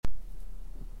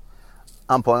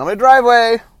I'm pulling on my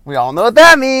driveway. We all know what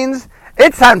that means.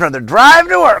 It's time for the drive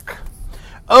to work.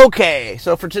 Okay,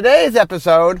 so for today's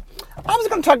episode, I was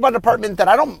going to talk about a department that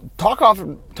I don't talk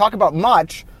about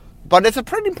much, but it's a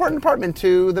pretty important department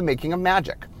to the making of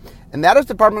magic. And that is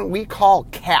the department we call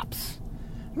CAPS.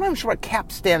 I'm not even sure what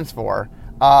CAPS stands for,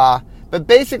 but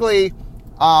basically,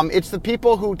 it's the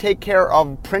people who take care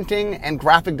of printing and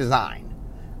graphic design.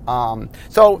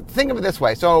 So think of it this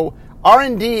way. So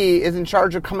R&D is in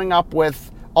charge of coming up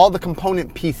with all the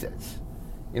component pieces.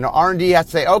 R&D has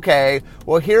to say, okay,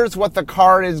 well, here's what the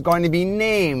card is going to be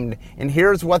named, and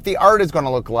here's what the art is going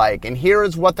to look like, and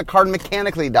here's what the card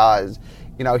mechanically does.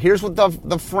 Here's what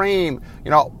the frame,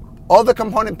 all the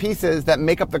component pieces that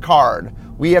make up the card,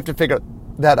 we have to figure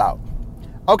that out.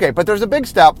 Okay, but there's a big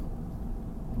step,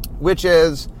 which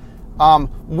is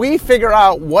we figure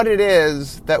out what it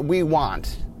is that we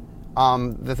want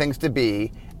the things to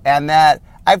be. And that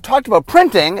I've talked about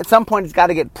printing. At some point, it's got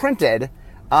to get printed.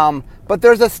 But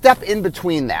there's a step in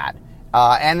between that.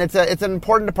 And it's an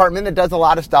important department that does a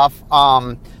lot of stuff. So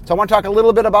I want to talk a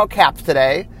little bit about CAPS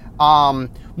today.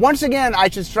 Once again, I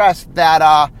should stress that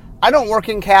I don't work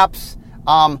in CAPS.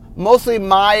 Mostly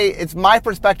it's my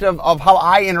perspective of how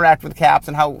I interact with CAPS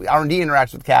and how R&D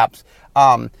interacts with CAPS.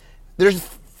 There's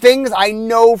things I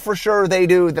know for sure they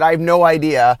do that I have no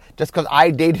idea just because I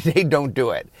day-to-day don't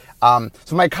do it.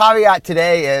 So my caveat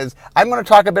today is I'm going to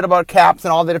talk a bit about CAPS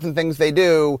and all the different things they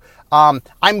do.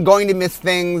 I'm going to miss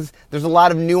things. There's a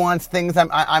lot of nuanced things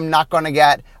I'm not going to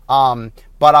get.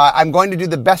 But I'm going to do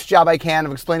the best job I can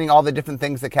of explaining all the different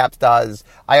things that CAPS does.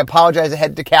 I apologize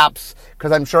ahead to CAPS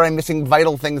because I'm sure I'm missing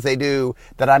vital things they do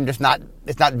that it's not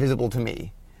visible to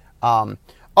me.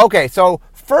 Okay, so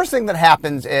first thing that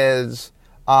happens is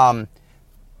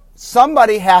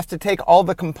somebody has to take all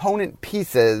the component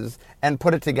pieces and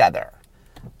put it together.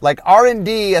 Like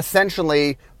R&D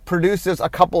essentially produces a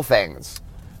couple things.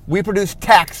 We produce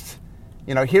text.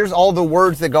 Here's all the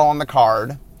words that go on the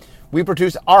card. We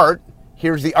produce art.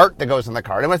 Here's the art that goes on the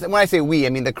card. And when I say we, I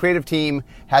mean the creative team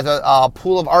has a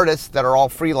pool of artists that are all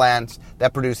freelance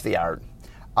that produce the art.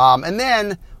 And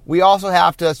then we also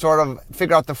have to sort of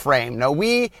figure out the frame. Now,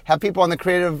 we have people on the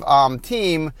creative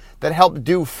team that help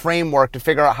do framework to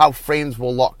figure out how frames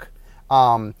will look.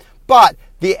 But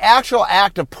the actual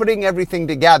act of putting everything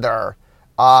together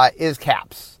is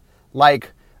CAPS.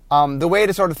 Like, the way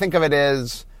to sort of think of it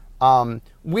is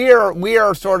we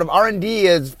are sort of, R&D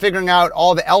is figuring out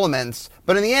all the elements,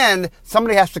 but in the end,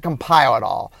 somebody has to compile it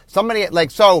all.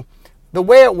 So the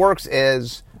way it works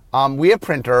is we have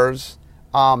printers.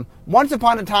 Once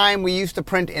upon a time, we used to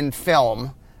print in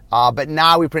film, but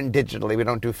now we print digitally. We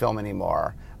don't do film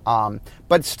anymore.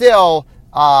 But still,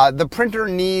 the printer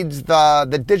needs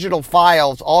the digital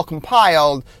files all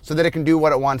compiled so that it can do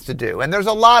what it wants to do. And there's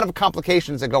a lot of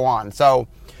complications that go on. So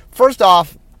first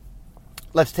off,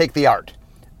 let's take the art.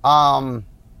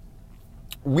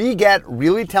 We get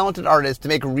really talented artists to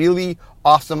make really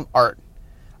awesome art.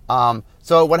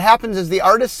 So what happens is the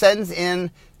artist sends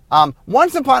in,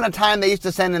 once upon a time they used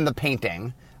to send in the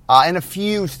painting, and a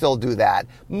few still do that.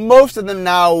 Most of them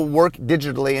now work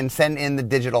digitally and send in the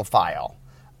digital file.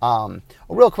 A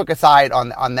real quick aside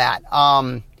on that.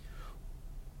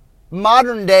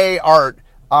 Modern day art,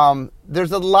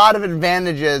 there's a lot of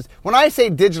advantages. When I say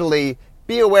digitally,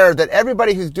 be aware that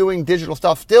everybody who's doing digital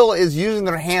stuff still is using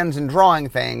their hands and drawing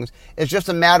things. It's just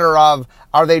a matter of,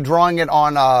 are they drawing it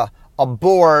on a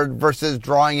board versus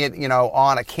drawing it,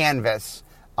 on a canvas.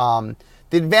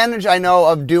 The advantage I know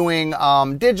of doing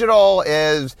digital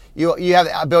is you have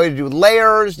the ability to do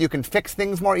layers. You can fix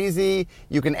things more easy.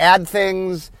 You can add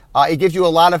things. It gives you a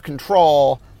lot of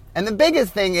control. And the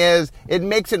biggest thing is it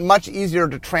makes it much easier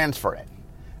to transfer it.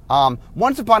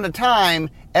 Once upon a time,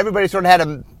 everybody sort of had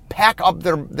to pack up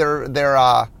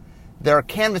their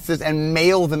canvases and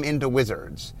mail them into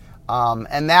Wizards.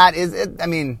 And that is it. I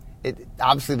mean,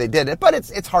 obviously they did it, but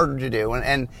it's harder to do,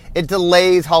 and it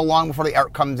delays how long before the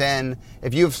art comes in.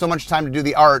 If you have so much time to do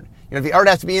the art, if the art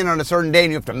has to be in on a certain day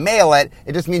and you have to mail it,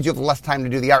 it just means you have less time to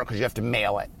do the art because you have to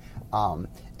mail it.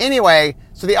 Anyway,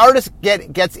 so the artist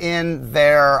gets in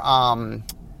their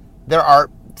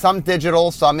art, some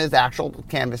digital, some is actual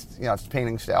canvas, it's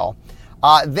painting still.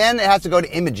 Then it has to go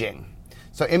to imaging.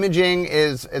 So imaging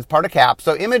is part of CAP.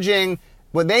 So imaging,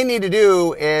 what they need to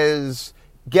do is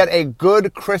get a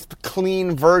good, crisp,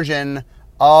 clean version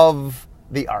of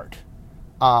the art.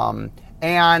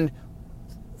 And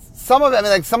some of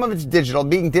it, some of it's digital.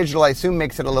 Being digital, I assume,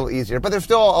 makes it a little easier. But there's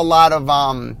still a lot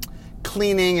of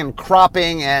cleaning and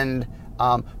cropping. And,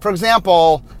 for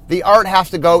example, the art has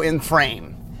to go in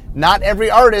frame. not every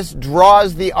artist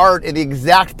draws the art in the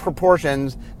exact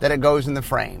proportions that it goes in the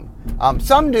frame.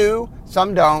 Some do,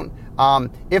 some don't.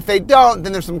 If they don't,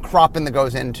 then there's some cropping that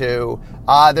goes into.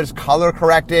 There's color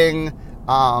correcting.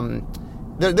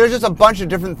 There's just a bunch of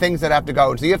different things that have to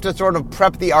go. So you have to sort of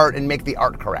prep the art and make the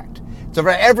art correct. So for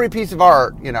every piece of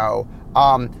art,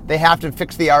 they have to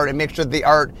fix the art and make sure the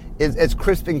art is as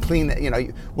crisp and clean.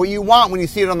 What you want when you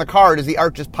see it on the card is the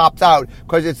art just pops out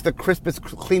because it's the crispest,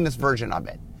 cleanest version of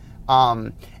it.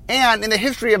 And in the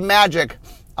history of magic,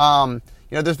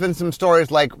 there's been some stories,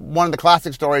 like one of the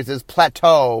classic stories is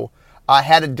Plateau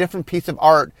had a different piece of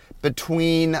art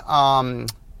between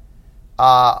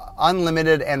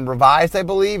Unlimited and Revised, I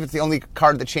believe. It's the only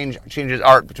card that changes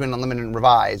art between Unlimited and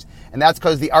Revised. And that's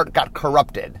because the art got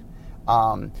corrupted.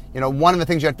 One of the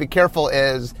things you have to be careful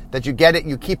is that you get it,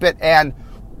 you keep it, and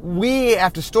we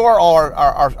have to store all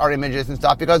our images and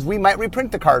stuff because we might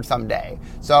reprint the card someday.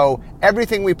 So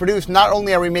everything we produce, not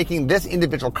only are we making this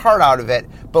individual card out of it,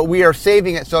 but we are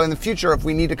saving it so in the future if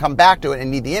we need to come back to it and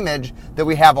need the image, that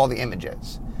we have all the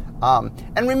images.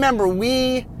 And remember,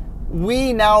 we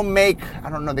now make, I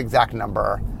don't know the exact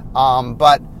number,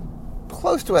 but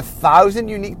close to 1,000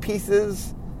 unique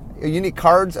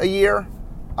cards a year.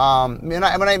 When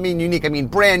I mean unique, I mean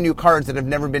brand new cards that have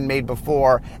never been made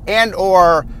before, and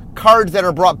or cards that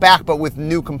are brought back but with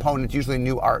new components, usually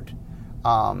new art.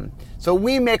 So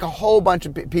we make a whole bunch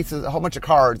of pieces, a whole bunch of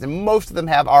cards, and most of them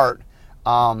have art.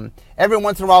 Every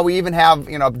once in a while we even have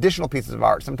additional pieces of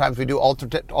art. Sometimes we do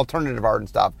alternative art and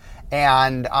stuff,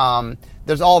 and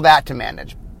there's all that to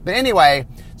manage. But anyway,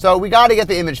 so we got to get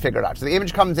the image figured out. So the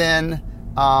image comes in.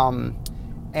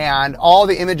 And all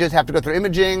the images have to go through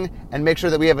imaging and make sure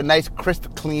that we have a nice,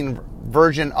 crisp, clean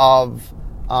version of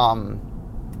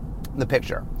the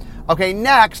picture. Okay,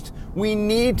 next, we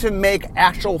need to make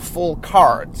actual full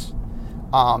cards.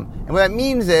 And what that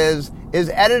means is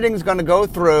editing is going to go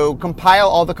through, compile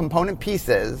all the component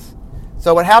pieces.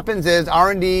 So what happens is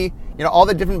R&D, all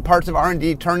the different parts of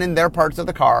R&D turn in their parts of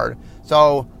the card.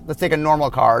 So let's take a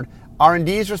normal card.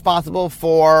 R&D is responsible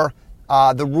for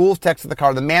the rules text of the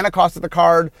card, the mana cost of the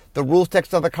card, the rules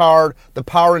text of the card, the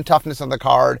power and toughness of the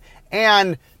card,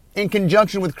 and in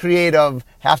conjunction with creative,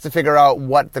 has to figure out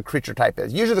what the creature type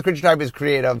is. Usually the creature type is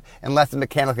creative unless it's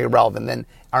mechanically relevant, then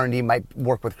R&D might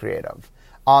work with creative.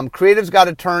 Creative's got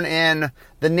to turn in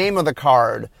the name of the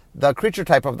card, the creature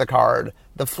type of the card,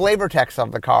 the flavor text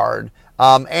of the card,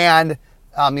 and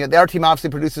the art team obviously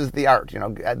produces the art.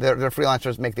 Their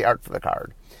freelancers make the art for the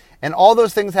card. And all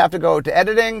those things have to go to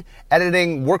editing.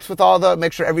 Editing works with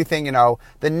make sure everything,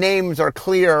 the names are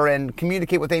clear and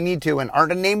communicate what they need to and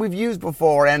aren't a name we've used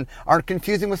before and aren't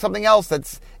confusing with something else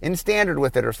that's in standard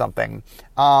with it or something.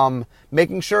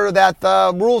 Making sure that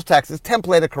the rules text is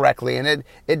templated correctly and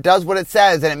it does what it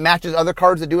says and it matches other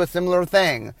cards that do a similar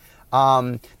thing.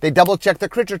 They double check the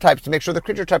creature types to make sure the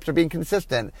creature types are being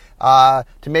consistent, to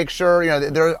make sure,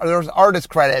 there's artist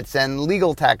credits and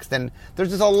legal text, and there's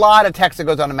just a lot of text that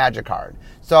goes on a Magic card.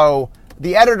 So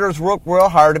the editors work real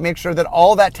hard to make sure that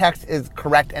all that text is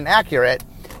correct and accurate,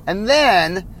 and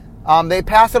then they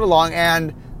pass it along,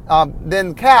 and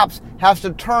then Caps has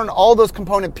to turn all those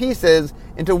component pieces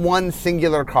into one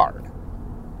singular card.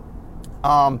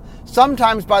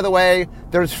 Sometimes, by the way,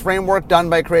 there's framework done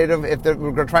by creative if we're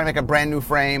going to try to make a brand new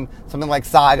frame, something like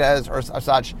sagas or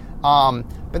such.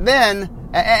 But then,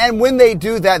 and when they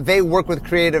do that, they work with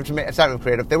creative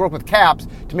they work with Caps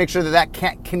to make sure that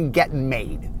can get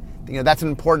made. That's an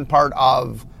important part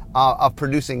of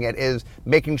producing it, is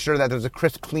making sure that there's a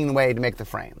crisp, clean way to make the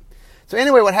frame. So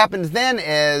anyway, what happens then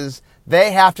is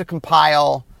they have to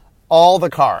compile all the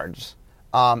cards.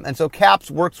 And so Caps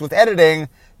works with editing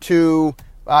to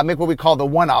make what we call the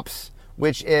one-ups,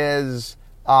 which is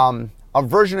a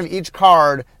version of each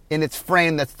card in its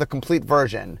frame that's the complete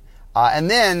version. And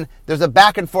then there's a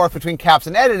back and forth between Caps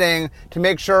and editing to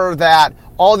make sure that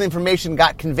all the information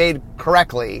got conveyed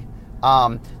correctly.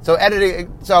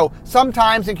 So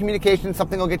sometimes in communication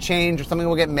something will get changed or something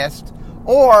will get missed.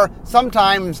 Or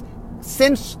sometimes,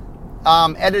 since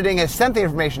editing has sent the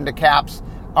information to Caps,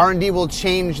 R&D will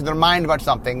change their mind about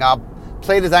something.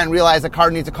 Play design realize the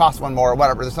card needs to cost one more or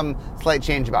whatever. There's some slight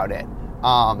change about it.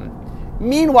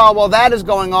 Meanwhile, while that is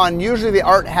going on, usually the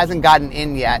art hasn't gotten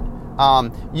in yet.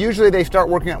 Usually they start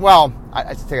working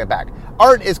I should take that back.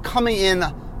 Art is coming in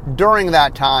during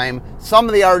that time. Some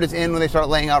of the art is in when they start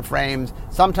laying out frames.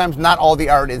 Sometimes not all the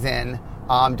art is in,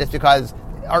 just because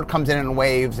art comes in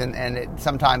waves and it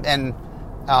sometimes, and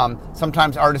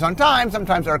Sometimes art is on time,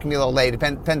 sometimes art can be a little late.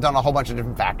 Depends on a whole bunch of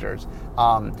different factors.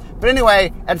 But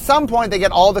anyway, at some point they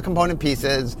get all the component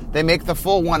pieces. They make the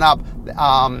full one-up.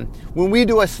 When we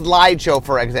do a slideshow,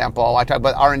 for example, I talk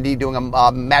about R&D doing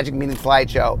a Magic Meaning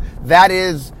slideshow. That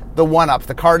is the one-up,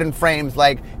 the card and frames.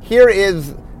 Like, here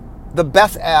is the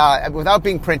best, without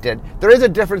being printed. There is a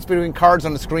difference between cards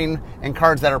on the screen and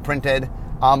cards that are printed.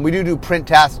 We do print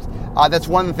tests. That's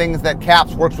one of the things that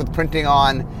CAPS works with printing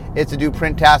on, is to do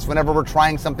print tests whenever we're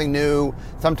trying something new.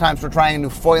 Sometimes we're trying a new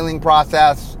foiling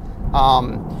process.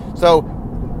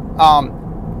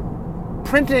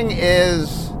 Printing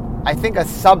is, I think, a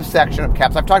subsection of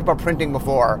CAPS. I've talked about printing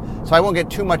before, so I won't get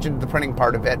too much into the printing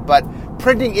part of it, but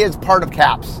printing is part of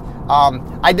CAPS.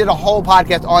 I did a whole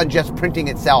podcast on just printing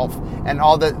itself and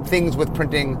all the things with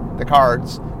printing the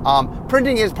cards.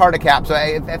 Printing is part of CAPS. So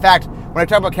in fact, when I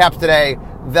talk about CAPS today,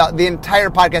 the entire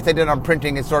podcast I did on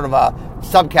printing is sort of a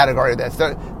subcategory of this.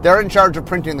 They're in charge of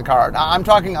printing the card. I'm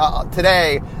talking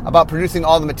today about producing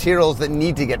all the materials that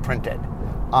need to get printed.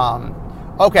 But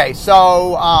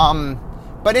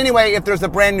anyway, if there's a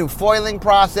brand new foiling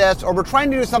process, or we're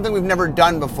trying to do something we've never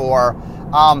done before,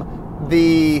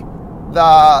 the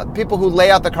people who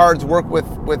lay out the cards work with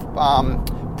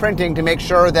printing to make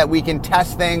sure that we can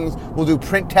test things. We'll do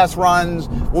print test runs.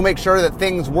 We'll make sure that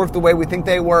things work the way we think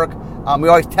they work. We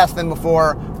always test them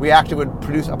before we actually would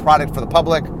produce a product for the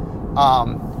public.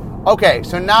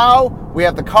 So now we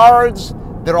have the cards.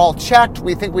 They're all checked.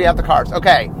 We think we have the cards.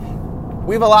 Okay,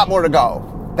 we have a lot more to go.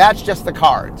 That's just the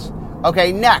cards.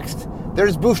 Okay, next,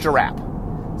 there's booster wrap.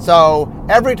 So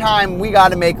every time we got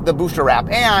to make the booster wrap.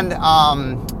 And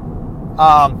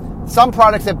some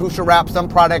products have booster wrap, so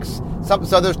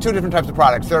there's two different types of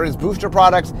products. There is booster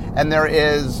products, and there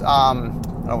is, I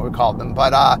don't know what we call them,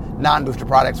 but non-booster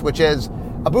products, which is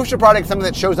a booster product, something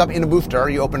that shows up in a booster.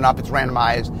 You open it up, it's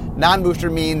randomized. Non-booster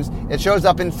means it shows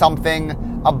up in something,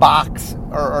 a box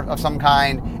or of some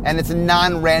kind, and it's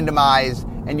non-randomized,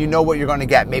 and you know what you're going to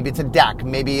get. Maybe it's a deck,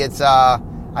 maybe it's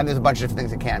there's a bunch of different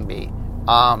things it can be.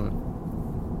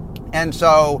 And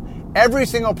so every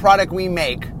single product we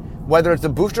make, whether it's a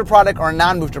booster product or a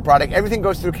non-booster product, everything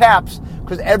goes through CAPS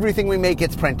because everything we make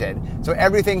gets printed. So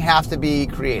everything has to be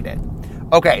created.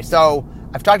 Okay, so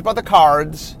I've talked about the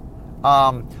cards.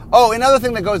 Another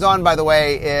thing that goes on, by the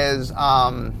way, is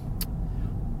I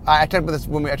talked about this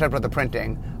when I talked about the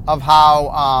printing, of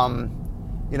how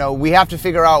we have to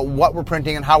figure out what we're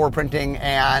printing and how we're printing,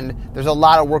 and there's a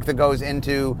lot of work that goes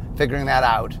into figuring that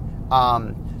out.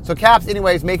 So CAPS,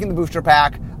 anyways, making the booster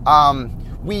pack.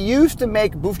 We used to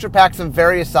make booster packs of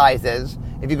various sizes.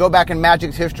 If you go back in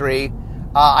Magic's history,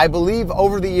 I believe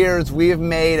over the years we have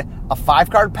made a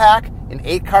 5-card pack, an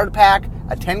 8-card pack,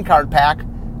 a 10-card pack,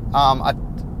 a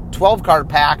 12-card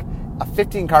pack, a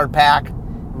 15-card pack.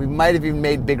 We might have even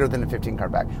made bigger than a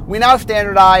 15-card pack. We now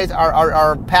standardize.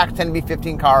 Our packs tend to be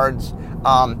 15 cards.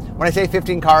 When I say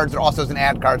 15 cards, there also is an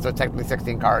ad card, so it's technically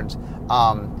 16 cards.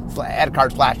 Ad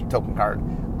card / token card.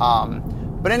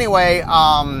 But anyway,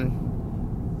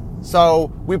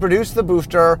 so we produce the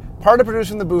booster. Part of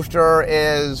producing the booster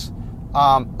is,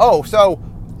 so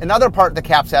another part the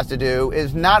CAPS has to do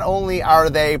is not only are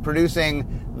they producing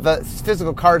the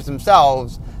physical cards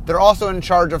themselves, they're also in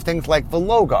charge of things like the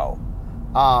logo.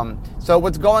 So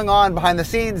what's going on behind the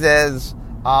scenes is,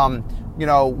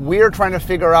 we're trying to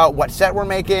figure out what set we're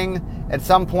making. At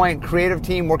some point, creative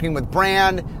team working with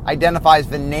brand identifies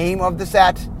the name of the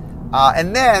set,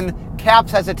 and then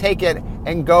CAPS has to take it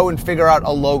and go and figure out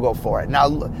a logo for it. Now,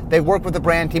 they work with the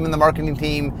brand team and the marketing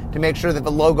team to make sure that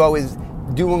the logo is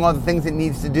doing all the things it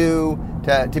needs to do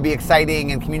to be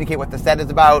exciting and communicate what the set is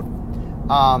about.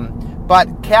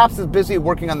 But CAPS is busy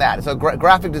working on that. So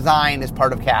graphic design is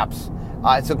part of CAPS.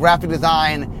 So graphic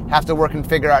design has to work and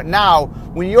figure out. Now,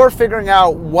 when you're figuring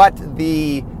out what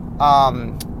the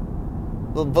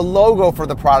logo for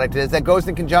the product is, that goes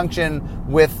in conjunction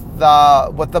with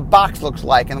what the box looks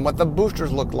like and what the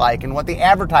boosters look like and what the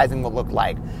advertising will look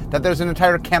like. That there's an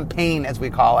entire campaign, as we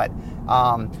call it.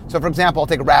 So, for example, I'll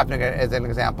take Ravnica as an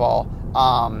example.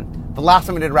 The last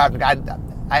time we did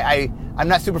Ravnica, I'm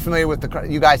not super familiar with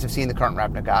you guys have seen the current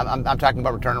Ravnica. I'm talking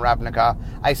about Return to Ravnica.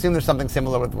 I assume there's something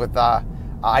similar with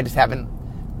I just haven't,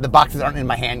 the boxes aren't in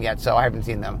my hand yet, so I haven't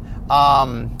seen them.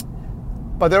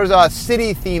 But there was a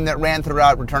city theme that ran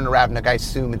throughout Return to Ravnica. I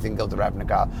assume it's in Guilds of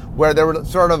Ravnica, where there were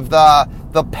sort of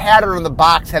the pattern of the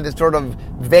box had this sort of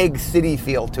vague city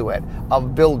feel to it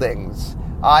of buildings,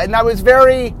 and that was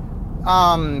very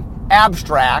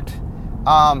abstract.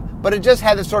 But it just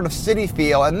had this sort of city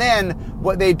feel. And then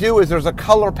what they do is there's a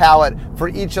color palette for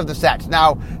each of the sets.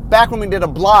 Now, back when we did a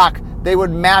block, they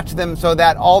would match them so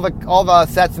that all the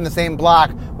sets in the same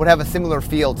block would have a similar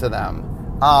feel to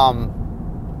them.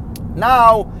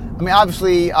 Now, I mean,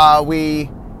 obviously,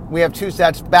 we have 2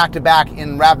 sets back to back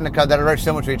in Ravnica that are very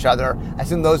similar to each other. I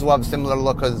assume those will have a similar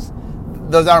look because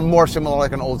those are more similar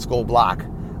like an old school block.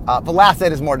 The last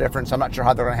set is more different, so I'm not sure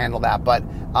how they're going to handle that. But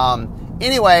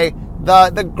anyway,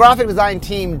 the graphic design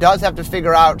team does have to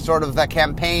figure out sort of the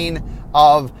campaign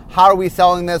of how are we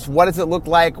selling this, what does it look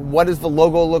like, what does the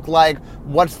logo look like,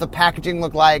 what's the packaging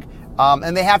look like,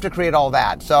 and they have to create all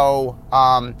that. So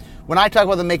when I talk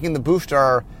about them making the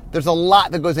booster, there's a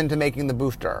lot that goes into making the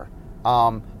booster.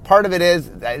 Part of it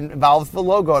involves the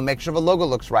logo and make sure the logo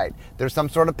looks right. There's some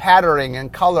sort of patterning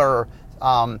and color.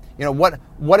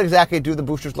 What exactly do the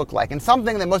boosters look like? And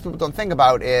something that most people don't think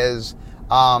about is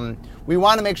we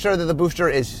want to make sure that the booster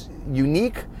is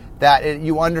unique, that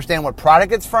you understand what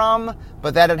product it's from,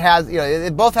 but that it has,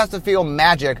 it both has to feel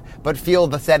magic, but feel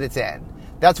the set it's in.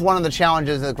 That's one of the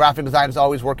challenges that graphic design is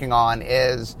always working on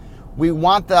is we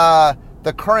want the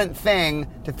current thing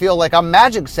to feel like a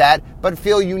magic set, but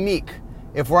feel unique.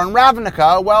 If we're on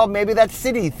Ravnica, well, maybe that's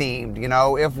city themed.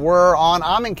 If we're on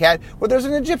Amonkhet, well, there's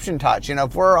an Egyptian touch.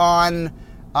 If we're on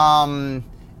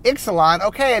Ixalan,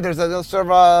 okay, there's a sort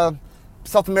of a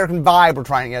South American vibe we're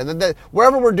trying to get.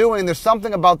 Wherever we're doing, there's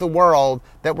something about the world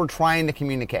that we're trying to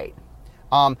communicate.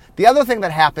 The other thing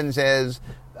that happens is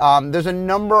there's a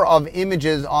number of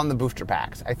images on the booster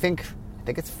packs. I think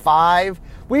it's 5.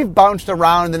 We've bounced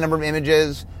around the number of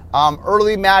images.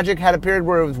 Early Magic had a period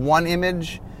where it was 1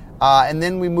 image. And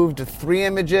then we moved to 3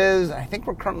 images. I think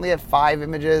we're currently at 5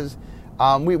 images.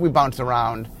 We bounce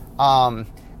around.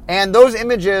 And those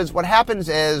images, what happens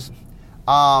is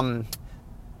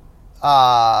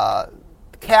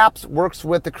Caps works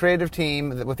with the creative team,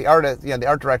 with the artists, the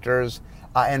art directors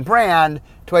and brand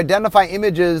to identify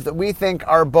images that we think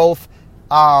are both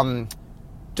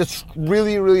just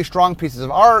really, really strong pieces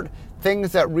of art,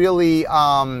 things that really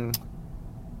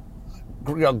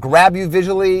grab you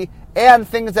visually, and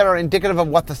things that are indicative of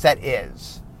what the set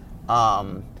is.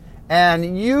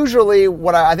 And usually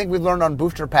what I think we've learned on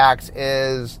booster packs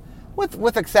is,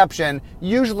 with exception,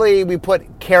 usually we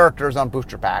put characters on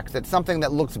booster packs. It's something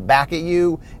that looks back at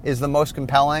you is the most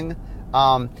compelling.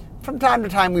 From time to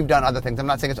time we've done other things. I'm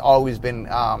not saying it's always been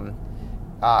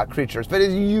creatures, but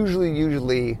it's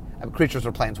usually creatures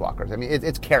or planeswalkers. I mean,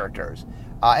 it's characters.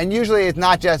 And usually it's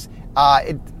not just...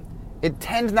 It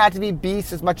tends not to be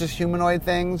beasts as much as humanoid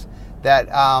things, that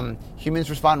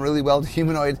humans respond really well to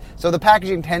humanoids. So the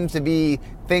packaging tends to be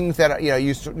things that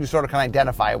you sort of can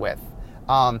identify with.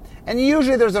 And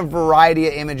usually there's a variety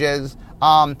of images.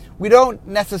 We don't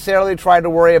necessarily try to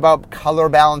worry about color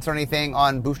balance or anything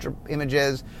on booster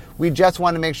images. We just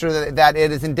want to make sure that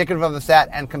it is indicative of the set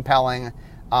and compelling,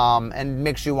 and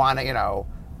makes you want to,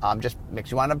 just makes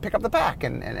you want to pick up the pack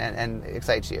and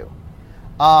excites you.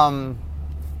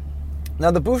 Now,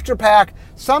 the booster pack,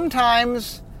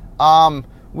 sometimes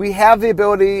we have the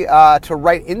ability to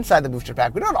write inside the booster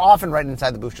pack. We don't often write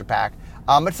inside the booster pack,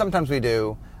 but sometimes we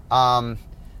do.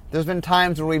 There's been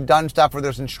times where we've done stuff where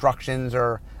there's instructions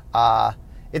or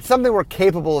it's something we're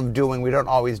capable of doing. We don't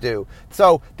always do.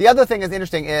 So the other thing that's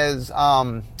interesting is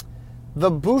the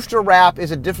booster wrap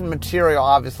is a different material,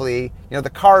 obviously. The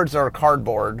cards are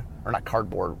cardboard, or not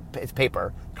cardboard, it's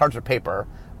paper. Cards are paper.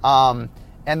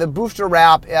 And the booster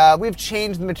wrap, we've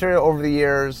changed the material over the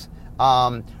years.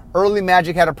 Early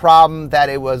Magic had a problem that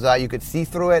it was you could see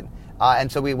through it,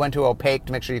 and so we went to opaque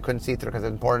to make sure you couldn't see through because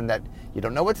it's important that you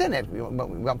don't know what's in it. We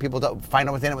want people to find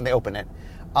out what's in it when they open it.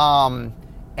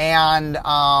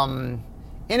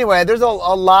 Anyway, there's a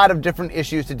lot of different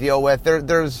issues to deal with.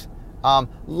 There's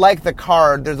like the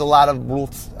card, there's a lot of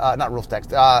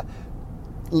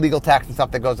legal text and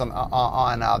stuff that goes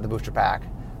on the booster pack.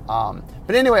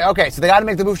 But anyway, okay, so they got to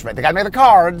make the booster pack. They got to make the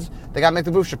cards. They got to make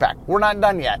the booster pack. We're not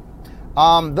done yet.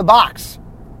 The box.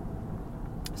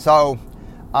 So,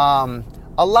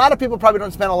 a lot of people probably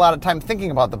don't spend a lot of time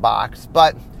thinking about the box,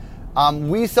 but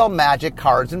we sell Magic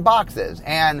cards in boxes,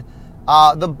 and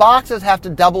the boxes have to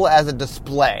double as a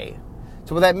display.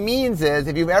 So what that means is,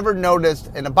 if you've ever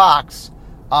noticed in a box,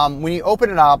 when you open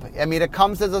it up, I mean, it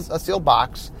comes as a sealed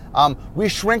box. We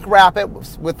shrink wrap it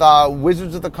with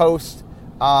Wizards of the Coast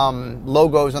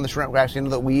logos on the shrink wrap, so you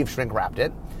know that we've shrink wrapped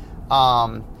it.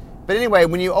 But anyway,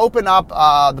 when you open up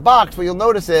the box, what you'll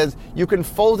notice is you can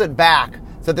fold it back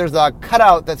so there's a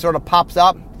cutout that sort of pops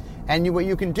up, and what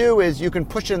you can do is you can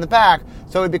push it in the back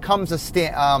so it becomes a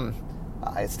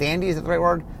standee, is that the right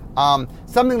word?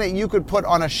 Something that you could put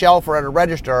on a shelf or at a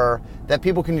register that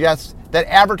people can that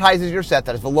advertises your set,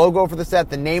 that is the logo for the set,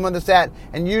 the name of the set,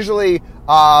 and usually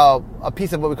a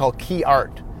piece of what we call key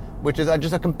art. which is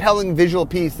just a compelling visual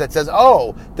piece that says,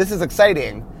 oh, this is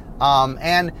exciting,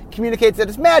 and communicates that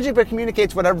it's magic, but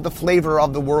communicates whatever the flavor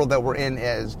of the world that we're in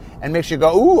is, and makes you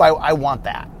go, ooh, I want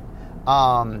that.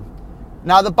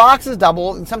 Now, the boxes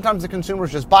double, and sometimes the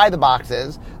consumers just buy the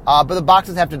boxes, but the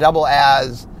boxes have to double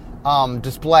as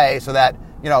display so that,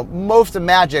 most of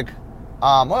Magic,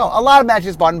 a lot of Magic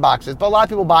is bought in boxes, but a lot of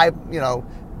people buy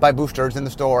boosters in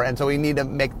the store, and so we need to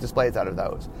make displays out of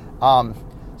those.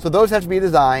 So those have to be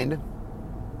designed.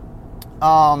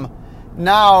 Now,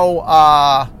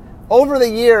 over the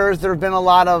years, there have been a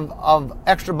lot of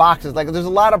extra boxes. Like, there's a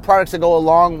lot of products that go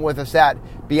along with a set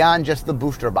beyond just the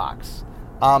booster box.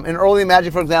 In early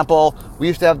Magic, for example, we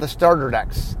used to have the starter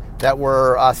decks that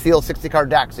were sealed 60-card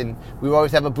decks, and we would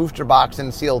always have a booster box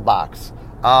and sealed box.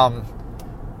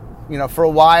 For a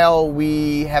while,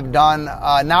 we have done,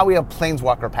 now we have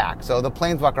Planeswalker packs. So the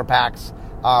Planeswalker packs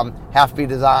have to be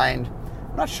designed.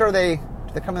 I'm not sure they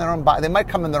come in their own box. They might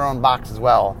come in their own box as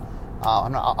well.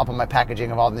 I'm not up on my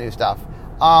packaging of all the new stuff.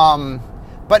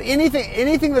 But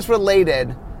anything that's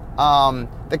related,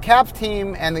 the Caps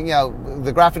team and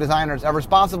the graphic designers are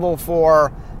responsible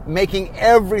for making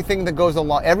everything that goes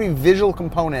along, every visual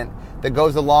component that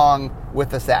goes along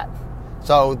with the set.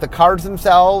 So the cards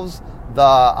themselves,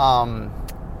 the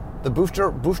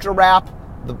booster wrap,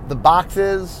 the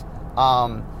boxes.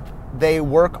 They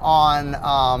work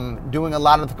on doing a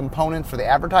lot of the components for the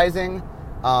advertising.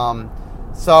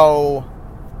 So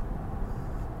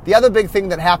the other big thing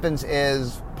that happens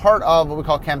is part of what we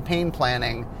call campaign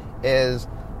planning is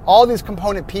all these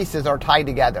component pieces are tied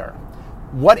together.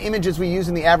 What images we use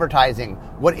in the advertising,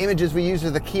 what images we use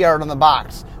as the key art on the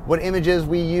box, what images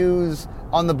we use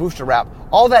on the booster wrap,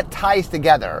 all that ties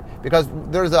together because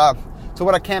so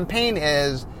what a campaign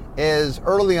is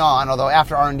early on, although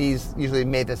after R&D's usually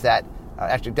made the set,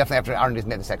 actually definitely after R&D's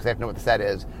made the set because they have to know what the set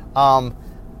is,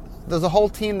 there's a whole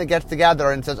team that gets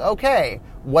together and says, okay,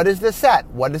 what is this set?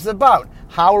 What is it about?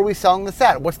 How are we selling the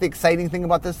set? What's the exciting thing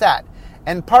about the set?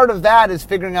 And part of that is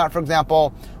figuring out, for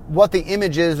example, what the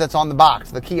image is that's on the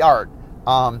box, the key art.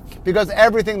 Because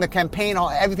the campaign,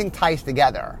 everything ties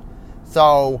together.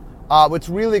 So what's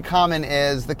really common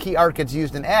is the key art gets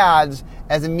used in ads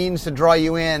as a means to draw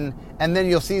you in, and then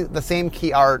you'll see the same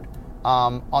key art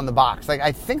on the box. Like,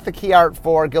 I think the key art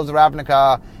for Guilds of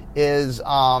Ravnica is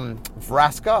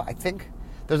Vraska, I think.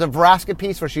 There's a Vraska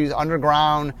piece where she's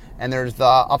underground, and there's the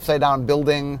upside-down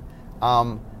building.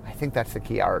 I think that's the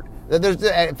key art.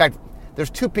 In fact, there's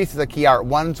two pieces of key art.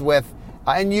 One's with,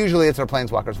 and usually it's our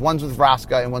Planeswalkers. One's with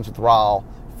Vraska and one's with Ral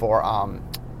for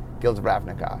Guilds of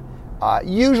Ravnica.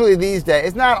 Usually these days,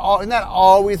 it's not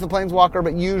always the Planeswalker,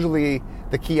 but usually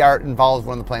the key art involves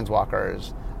one of the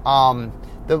Planeswalkers.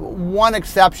 The one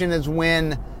exception is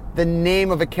when the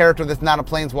name of a character that's not a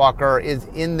Planeswalker is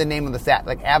in the name of the set.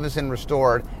 Like Avacyn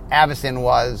Restored, Avacyn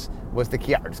was the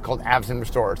key art. It's called Avacyn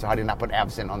Restored, so how do you not put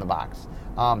Avacyn on the box?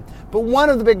 But one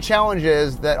of the big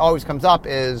challenges that always comes up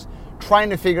is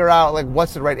trying to figure out, like,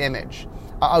 what's the right image.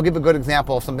 I'll give a good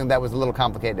example of something that was a little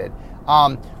complicated.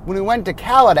 When we went to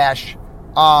Kaladesh,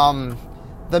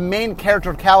 the main character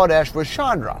of Kaladesh was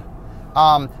Chandra.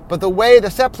 But the way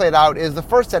the set played out is the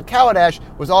first set, Kaladesh,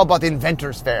 was all about the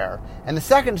Inventors Fair. And the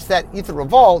second set, Aether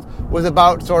Revolt, was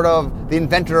about sort of the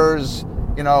inventors,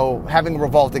 having a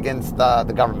revolt against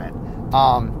the government.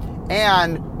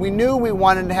 And we knew we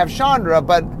wanted to have Chandra,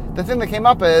 but the thing that came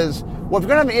up is, well, if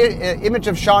you're going to have an image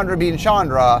of Chandra being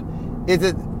Chandra,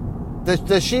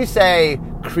 does she say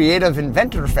Creative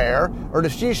Inventor Fair, or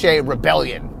does she say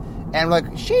Rebellion?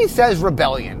 And she says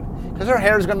Rebellion, because her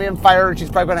hair is going to be on fire, and she's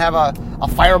probably going to have a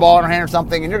fireball in her hand or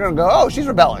something, and you're going to go, oh, she's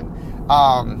rebelling.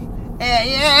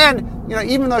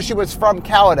 Even though she was from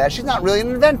Kaladesh, she's not really an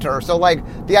inventor. So,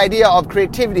 the idea of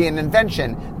creativity and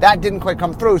invention, that didn't quite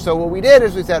come through. So what we did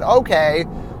is we said, okay,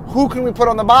 who can we put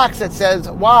on the box that says,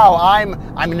 wow, I'm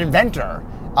an inventor?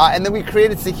 And then we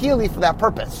created Saheeli for that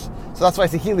purpose. So that's why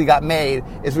Saheeli got made,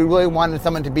 is we really wanted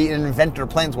someone to be an inventor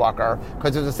Planeswalker,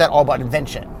 because it was a set all about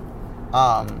invention.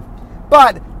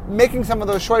 But making some of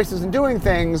those choices and doing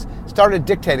things started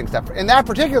dictating stuff. In that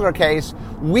particular case,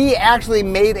 we actually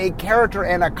made a character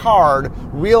and a card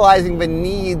realizing the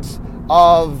needs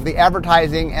of the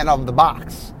advertising and of the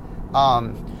box.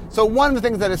 So one of the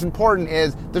things that is important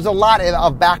is there's a lot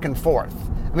of back and forth.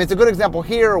 I mean, it's a good example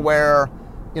here where,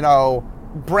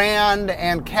 Brand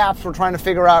and Caps were trying to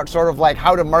figure out sort of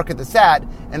how to market the set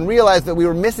and realized that we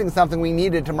were missing something we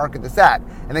needed to market the set.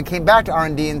 And then came back to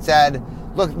R&D and said,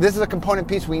 look, this is a component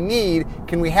piece we need.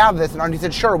 Can we have this? And R&D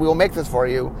said, sure, we will make this for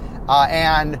you.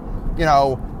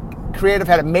 Creative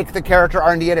had to make the character,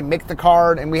 R&D had to make the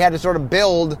card, and we had to sort of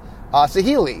build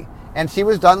Saheeli. And she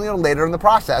was done later in the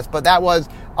process. But that was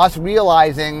us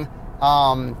realizing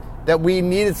that we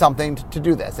needed something to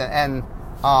do this. And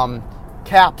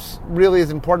CAPS really is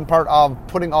an important part of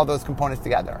putting all those components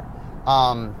together.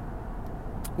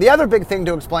 The other big thing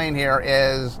to explain here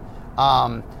is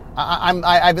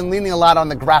I've been leaning a lot on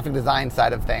the graphic design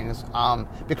side of things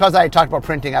because I talked about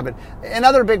printing.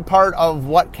 Another big part of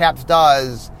what CAPS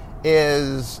does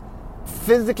is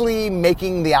physically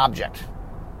making the object. You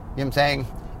know what I'm saying?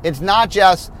 It's not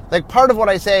just, like, part of what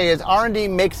I say is R&D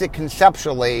makes it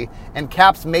conceptually and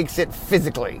CAPS makes it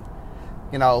physically.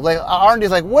 Like R&D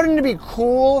is like, wouldn't it be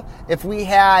cool if we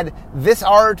had this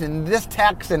art and this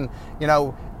text and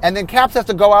then CAPS has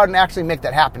to go out and actually make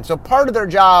that happen. So part of their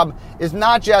job is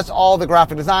not just all the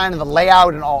graphic design and the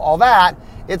layout and all that.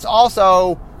 It's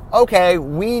also, okay,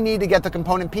 we need to get the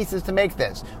component pieces to make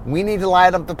this. We need to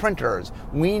light up the printers.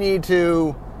 We need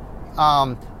to,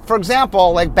 for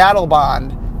example, like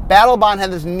Battlebond. Battlebond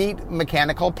had this neat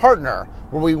mechanical partner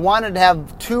where we wanted to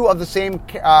have two of the same,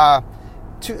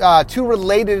 two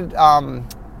related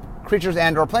creatures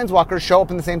and or planeswalkers show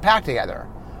up in the same pack together.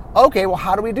 Okay, well,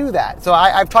 how do we do that? So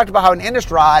I've talked about how in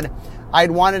Innistrad,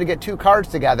 I'd wanted to get two cards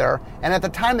together, and at the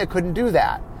time they couldn't do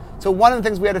that. So one of the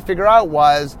things we had to figure out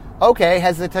was, okay,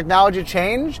 has the technology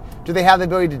changed? Do they have the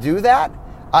ability to do that?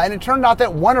 And it turned out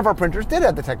that one of our printers did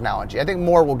have the technology. I think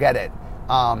more will get it.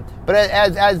 But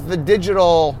as the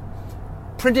digital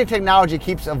printing technology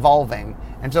keeps evolving,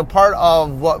 and so part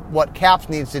of what CAPS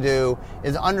needs to do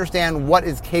is understand what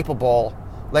is capable,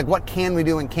 like what can we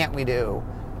do and can't we do.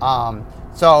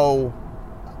 So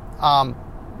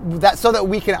that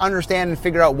we can understand and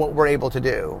figure out what we're able to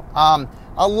do.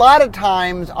 A lot of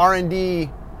times R&D,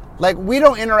 like we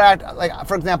don't interact, like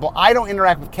for example, I don't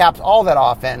interact with CAPS all that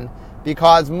often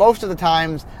because most of the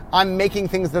times I'm making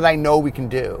things that I know we can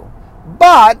do.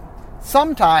 But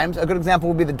sometimes, a good example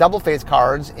would be the double face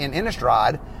cards in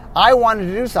Innistrad. I wanted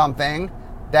to do something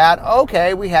that,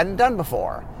 okay, we hadn't done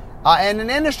before. And in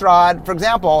Innistrad, for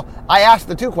example, I asked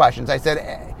the two questions. I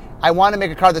said, I want to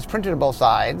make a card that's printed on both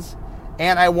sides,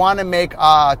 and I want to make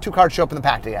two cards show up in the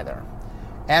pack together.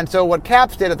 And so what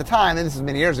CAPS did at the time, and this is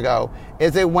many years ago,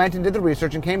 is they went and did the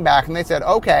research and came back and they said,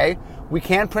 okay, we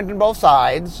can print on both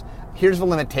sides. Here's the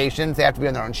limitations. They have to be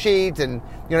on their own sheet. And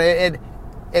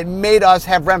it made us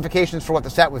have ramifications for what the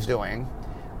set was doing.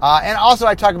 And also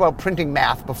I talked about printing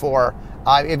math before.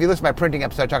 If you listen to my printing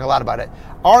episode, I talk a lot about it.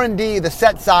 R&D, the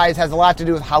set size has a lot to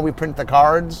do with how we print the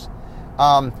cards.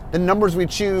 The numbers we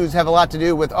choose have a lot to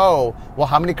do with,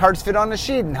 how many cards fit on the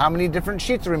sheet and how many different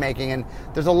sheets are we making? And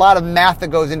there's a lot of math that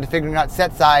goes into figuring out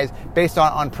set size based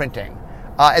on printing.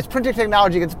 As printing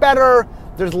technology gets better,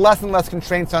 there's less and less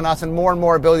constraints on us and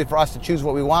more ability for us to choose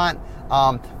what we want.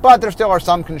 But there still are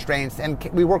some constraints, and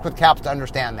we work with CAPS to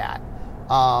understand that.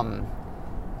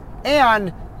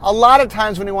 And a lot of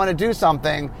times when you want to do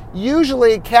something,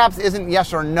 usually CAPS isn't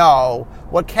yes or no.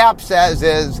 What CAPS says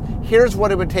is, here's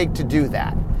what it would take to do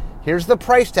that. Here's the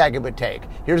price tag it would take.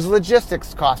 Here's the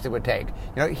logistics cost it would take.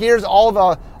 Here's all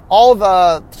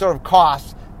the sort of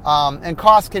costs. And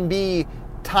costs can be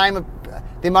time,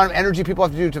 the amount of energy people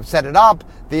have to do to set it up,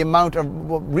 the amount of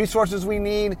resources we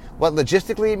need, what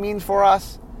logistically it means for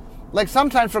us. Like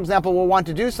sometimes, for example, we'll want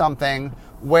to do something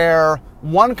where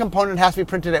one component has to be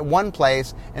printed at one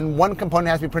place and one component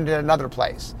has to be printed at another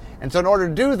place. And so in order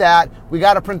to do that, we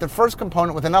got to print the first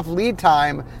component with enough lead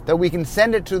time that we can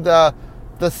send it to the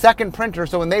second printer,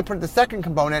 so when they print the second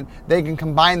component, they can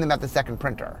combine them at the second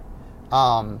printer.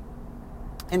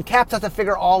 And CAPS has to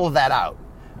figure all of that out.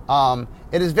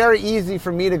 It is very easy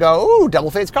for me to go,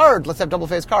 double-faced cards, let's have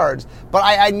double-faced cards. But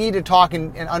I need to talk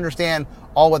and understand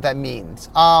all what that means.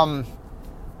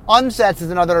 Unsets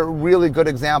is another really good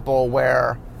example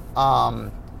where, I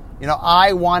did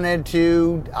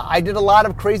a lot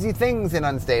of crazy things in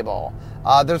Unstable.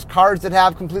 There's cards that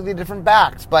have completely different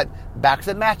backs, but backs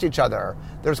that match each other.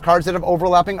 There's cards that have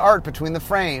overlapping art between the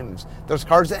frames. There's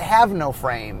cards that have no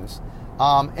frames.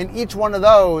 And each one of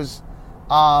those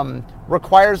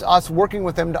requires us working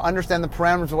with them to understand the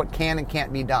parameters of what can and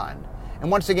can't be done.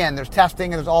 And once again, there's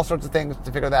testing and there's all sorts of things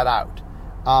to figure that out.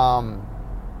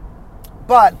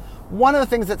 But one of the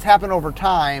things that's happened over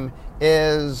time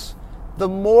is the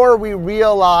more we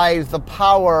realize the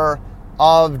power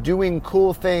of doing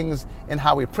cool things in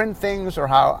how we print things or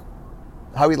how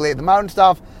we lay them out and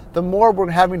stuff, the more we're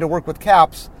having to work with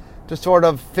CAPS to sort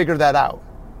of figure that out.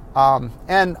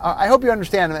 And I hope you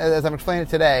understand, as I'm explaining it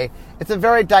today, it's a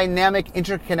very dynamic,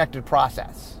 interconnected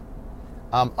process.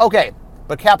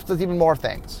 But CAPS does even more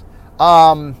things.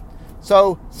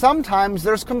 So sometimes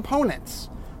there's components.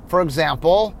 For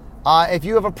example, if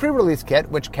you have a pre-release kit,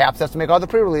 which CAPS has to make all the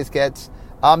pre-release kits,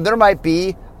 There might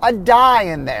be a die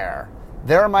in there.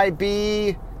 There might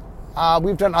be,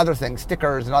 we've done other things,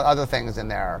 stickers and other things in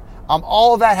there.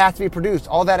 All of that has to be produced.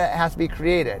 All that has to be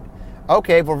created.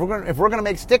 Okay, but if we're going to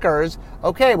make stickers,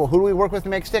 okay, well, who do we work with to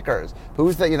make stickers?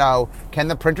 Who's the, can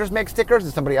the printers make stickers?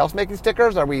 Is somebody else making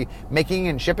stickers? Are we making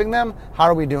and shipping them? How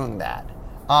are we doing that?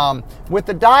 With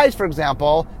the dies, for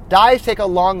example, dies take a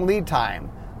long lead time.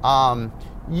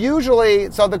 Usually,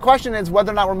 so the question is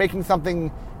whether or not we're making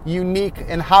something unique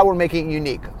and how we're making it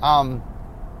unique.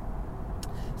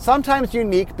 Sometimes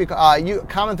unique, because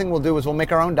common thing we'll do is we'll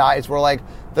make our own dies where like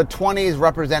the 20 is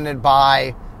represented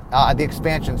by the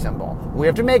expansion symbol. We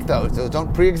have to make those. Those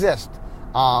don't pre-exist.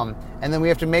 And then we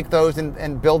have to make those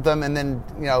and build them and then,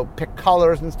 pick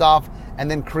colors and stuff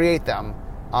and then create them.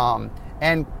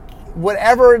 And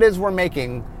whatever it is we're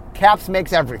making, Caps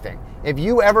makes everything. If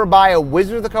you ever buy a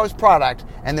Wizard of the Coast product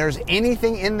and there's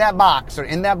anything in that box or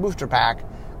in that booster pack,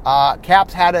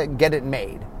 Caps had to get it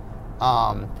made.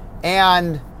 I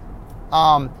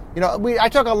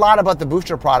talk a lot about the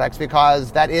booster products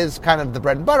because that is kind of the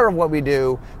bread and butter of what we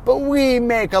do, but we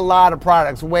make a lot of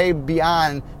products way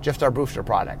beyond just our booster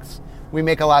products. We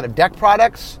make a lot of deck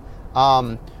products.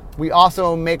 We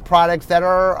also make products that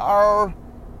are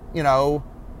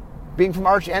being from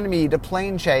Arch Enemy to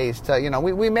Plane Chase to,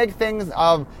 we make things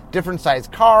of different size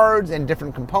cards and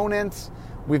different components.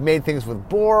 We've made things with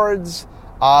boards.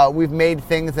 We've made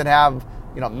things that have,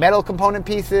 metal component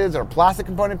pieces or plastic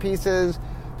component pieces.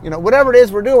 Whatever it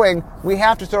is we're doing, we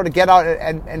have to sort of get out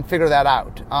and figure that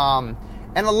out.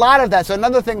 And a lot of that, so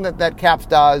another thing that Caps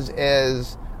does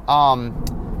is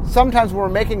sometimes when we're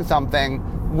making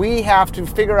something, we have to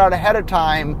figure out ahead of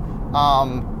time,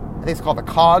 I think it's called the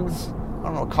COGS. I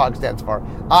don't know what COGS stands for.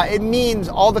 It means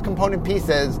all the component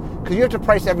pieces, because you have to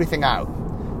price everything out.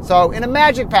 So in a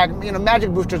Magic pack,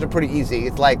 Magic boosters are pretty easy.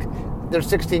 It's like there's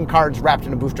 16 cards wrapped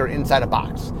in a booster inside a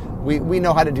box. We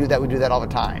know how to do that. We do that all the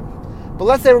time. But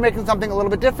let's say we're making something a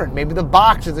little bit different. Maybe the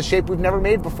box is a shape we've never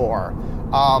made before.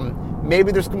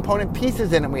 Maybe there's component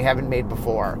pieces in it we haven't made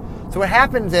before. So what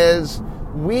happens is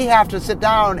we have to sit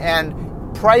down and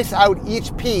price out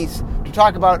each piece to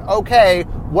talk about, okay,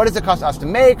 what does it cost us to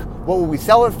make? What will we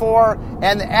sell it for?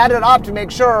 And add it up to make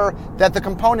sure that the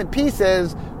component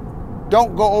pieces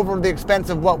don't go over the expense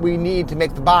of what we need to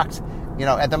make the box,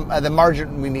 at the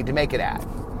margin we need to make it at.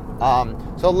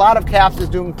 So a lot of Caps is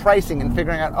doing pricing and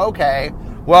figuring out, okay,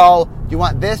 well, do you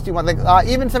want this? Do you want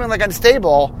even something like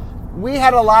Unstable? We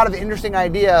had a lot of interesting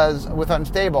ideas with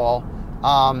Unstable,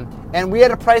 and we had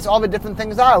to price all the different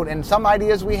things out. And some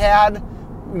ideas we had,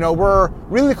 were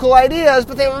really cool ideas,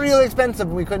 but they were really expensive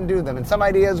and we couldn't do them. And some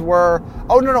ideas were,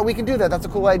 oh, no, we can do that. That's a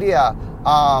cool idea.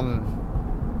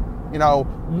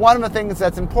 One of the things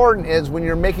that's important is when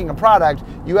you're making a product,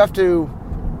 you have to,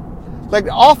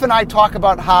 often I talk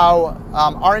about how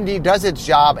R&D does its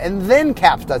job and then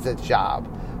Caps does its job.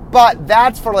 But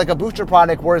that's for a booster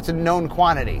product where it's a known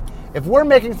quantity. If we're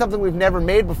making something we've never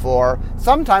made before,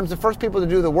 sometimes the first people to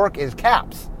do the work is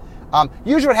Caps.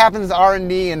 Usually what happens is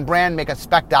R&D and brand make a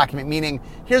spec document, meaning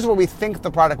here's what we think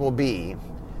the product will be.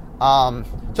 So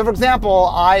for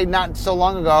example, I not so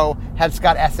long ago had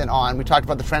Scott Essen on. We talked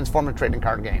about the Transformer trading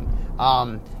card game.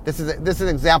 This is an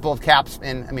example of Caps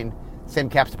same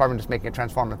Caps department just making a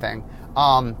Transformer thing.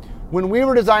 When we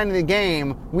were designing the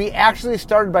game, we actually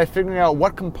started by figuring out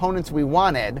what components we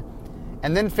wanted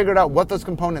and then figured out what those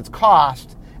components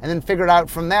cost and then figured out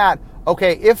from that,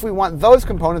 okay, if we want those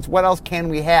components, what else can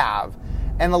we have?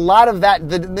 And a lot of that,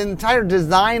 the entire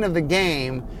design of the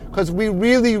game, because we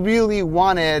really, really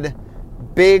wanted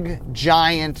big,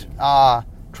 giant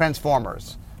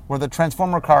Transformers, where the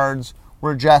Transformer cards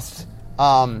were just,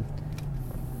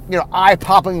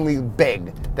 eye-poppingly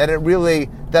big.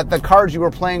 That the cards you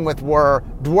were playing with were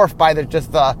dwarfed by the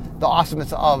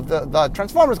awesomeness of the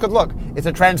Transformers. Because look, it's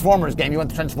a Transformers game. You want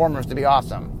the Transformers to be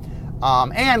awesome.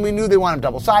 And we knew they wanted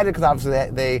double-sided because obviously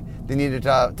they needed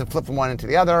to flip from one into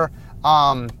the other.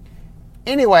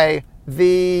 Anyway,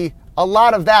 a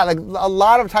lot of that, a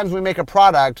lot of times when we make a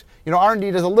product,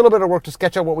 R&D does a little bit of work to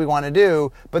sketch out what we want to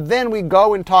do, but then we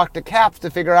go and talk to Caps to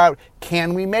figure out,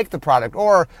 can we make the product?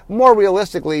 Or more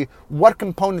realistically, what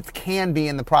components can be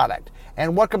in the product?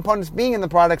 And what components being in the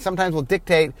product sometimes will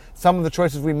dictate some of the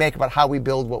choices we make about how we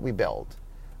build what we build.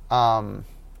 And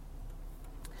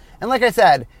like I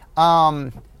said,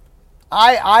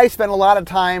 I spend a lot of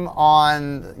time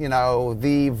on,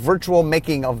 the virtual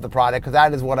making of the product because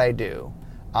that is what I do.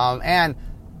 And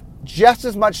just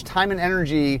as much time and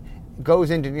energy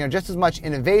goes into, just as much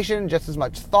innovation, just as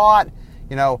much thought,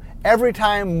 every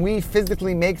time we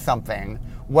physically make something,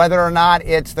 whether or not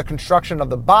it's the construction of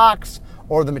the box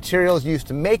or the materials used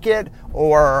to make it,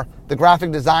 or the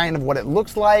graphic design of what it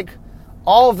looks like.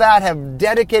 All of that have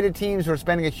dedicated teams who are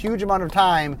spending a huge amount of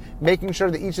time making sure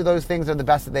that each of those things are the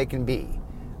best that they can be.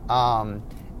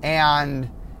 And,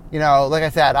 like I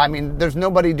said, there's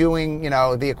nobody doing,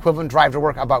 the equivalent Drive to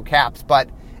Work about CAPS, but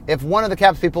if one of the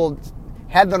CAPS people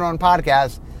had their own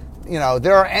podcast,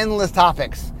 there are endless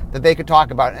topics that they could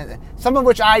talk about, some of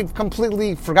which I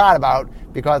completely forgot about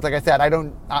because, like I said,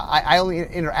 I only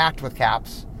interact with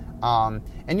CAPS.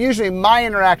 And usually my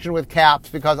interaction with CAPS,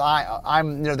 because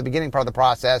I'm near the beginning part of the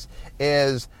process,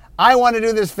 is I want to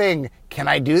do this thing. Can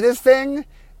I do this thing?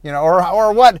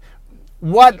 Or what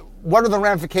are the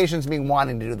ramifications of me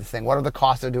wanting to do this thing? What are the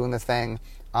costs of doing this thing?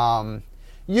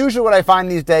 Usually what I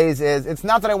find these days is it's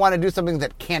not that I want to do something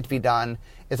that can't be done.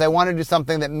 It's I want to do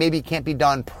something that maybe can't be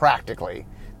done practically.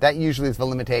 That usually is the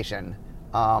limitation.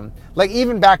 Like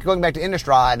even going back to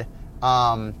Innistrad,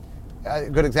 a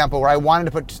good example where I wanted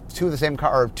to put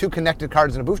two connected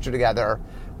cards in a booster together.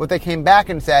 What they came back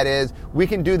and said is we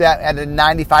can do that at a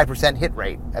 95% hit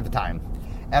rate at the time.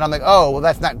 And I'm like, oh, well,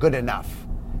 that's not good enough.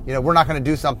 We're not going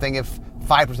to do something if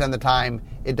 5% of the time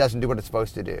it doesn't do what it's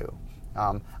supposed to do.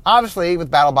 Obviously,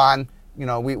 with Battlebond,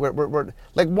 we're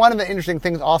like one of the interesting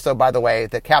things also, by the way,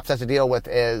 that CAPS has to deal with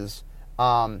is,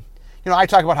 I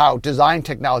talk about how design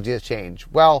technology has changed.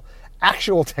 Well,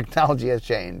 actual technology has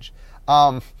changed.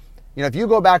 If you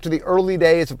go back to the early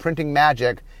days of printing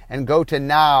Magic and go to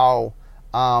now,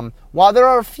 while there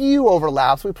are a few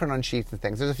overlaps, we print on sheets and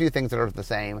things. There's a few things that are the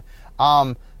same.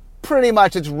 Pretty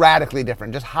much it's radically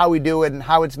different, just how we do it and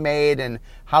how it's made and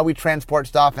how we transport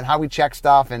stuff and how we check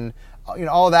stuff and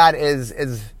all that is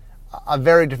a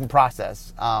very different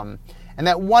process. And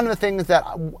that one of the things that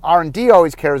R&D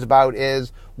always cares about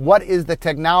is what is the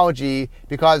technology,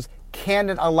 because can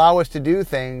it allow us to do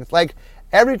things? Like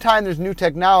every time there's new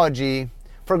technology,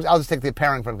 I'll just take the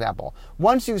pairing for example.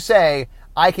 Once you say,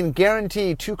 I can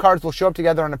guarantee 2 cards will show up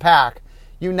together in a pack,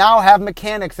 you now have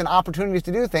mechanics and opportunities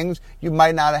to do things you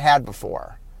might not have had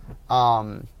before.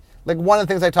 Like one of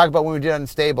the things I talked about when we did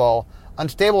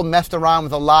Unstable messed around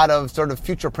with a lot of sort of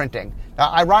future printing.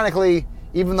 Now, ironically,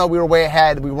 even though we were way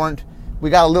ahead, we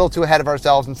got a little too ahead of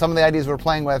ourselves, and some of the ideas we were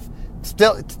playing with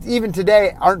still, even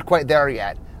today, aren't quite there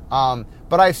yet.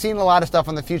 But I've seen a lot of stuff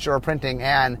on the future of printing,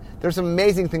 and there's some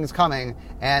amazing things coming,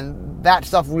 and that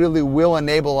stuff really will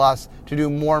enable us to do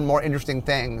more and more interesting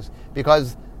things,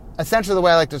 because essentially the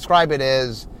way I like to describe it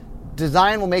is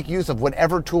design will make use of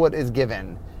whatever tool it is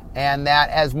given, and that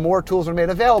as more tools are made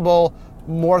available,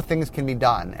 more things can be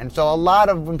done. And so a lot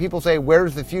of when people say,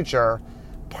 where's the future?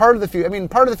 Part of the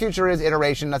future is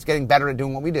iteration. That's getting better at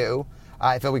doing what we do.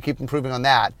 I feel we keep improving on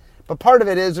that. But part of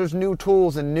it is there's new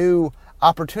tools and new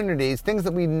opportunities, things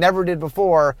that we never did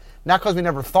before, not because we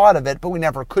never thought of it, but we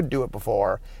never could do it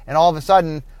before. And all of a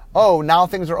sudden, now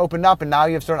things are opened up and now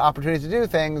you have certain opportunities to do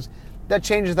things that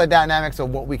changes the dynamics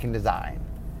of what we can design.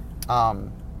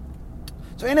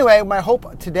 So anyway, my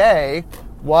hope today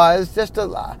was just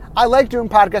I like doing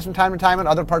podcasts from time to time in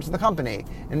other parts of the company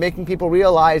and making people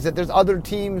realize that there's other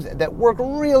teams that work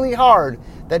really hard,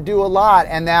 that do a lot,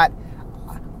 and that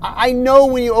I know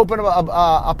when you open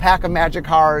a pack of Magic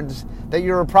cards that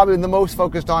you're probably the most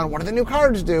focused on what do the new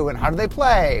cards do and how do they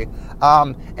play.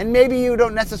 And maybe you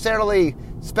don't necessarily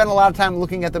spend a lot of time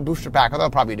looking at the booster pack,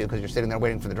 although probably do because you're sitting there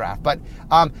waiting for the draft. But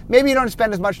maybe you don't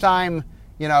spend as much time,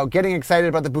 getting excited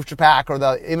about the booster pack or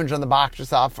the image on the box or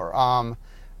stuff.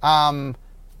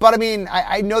 But I mean,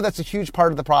 I know that's a huge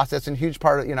part of the process and huge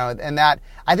part of, and that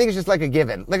I think it's just like a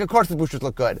given. Like, of course the boosters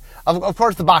look good. Of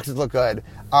course the boxes look good.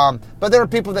 But there are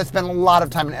people that spend a lot of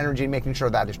time and energy making sure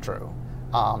that is true.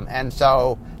 And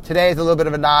so today is a little bit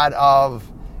of a nod of,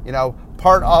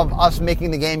 part of us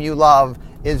making the game you love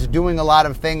is doing a lot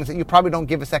of things that you probably don't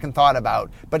give a second thought about,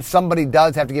 but somebody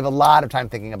does have to give a lot of time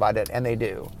thinking about it, and they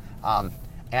do.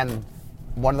 And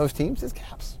one of those teams is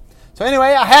CAPS. So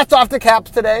anyway, hats off to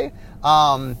CAPS today.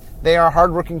 They are a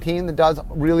hardworking team that does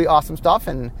really awesome stuff,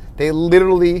 and they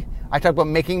literally, I talk about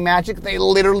making magic, they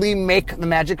literally make the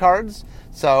magic cards.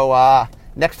 So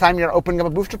next time you're opening up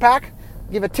a booster pack,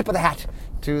 give a tip of the hat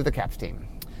to the CAPS team.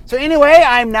 So anyway,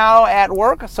 I'm now at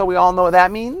work, so we all know what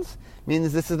that means. It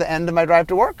means this is the end of my drive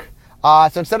to work.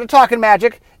 So instead of talking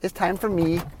magic, it's time for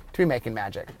me to be making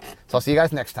magic. So I'll see you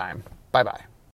guys next time. Bye-bye.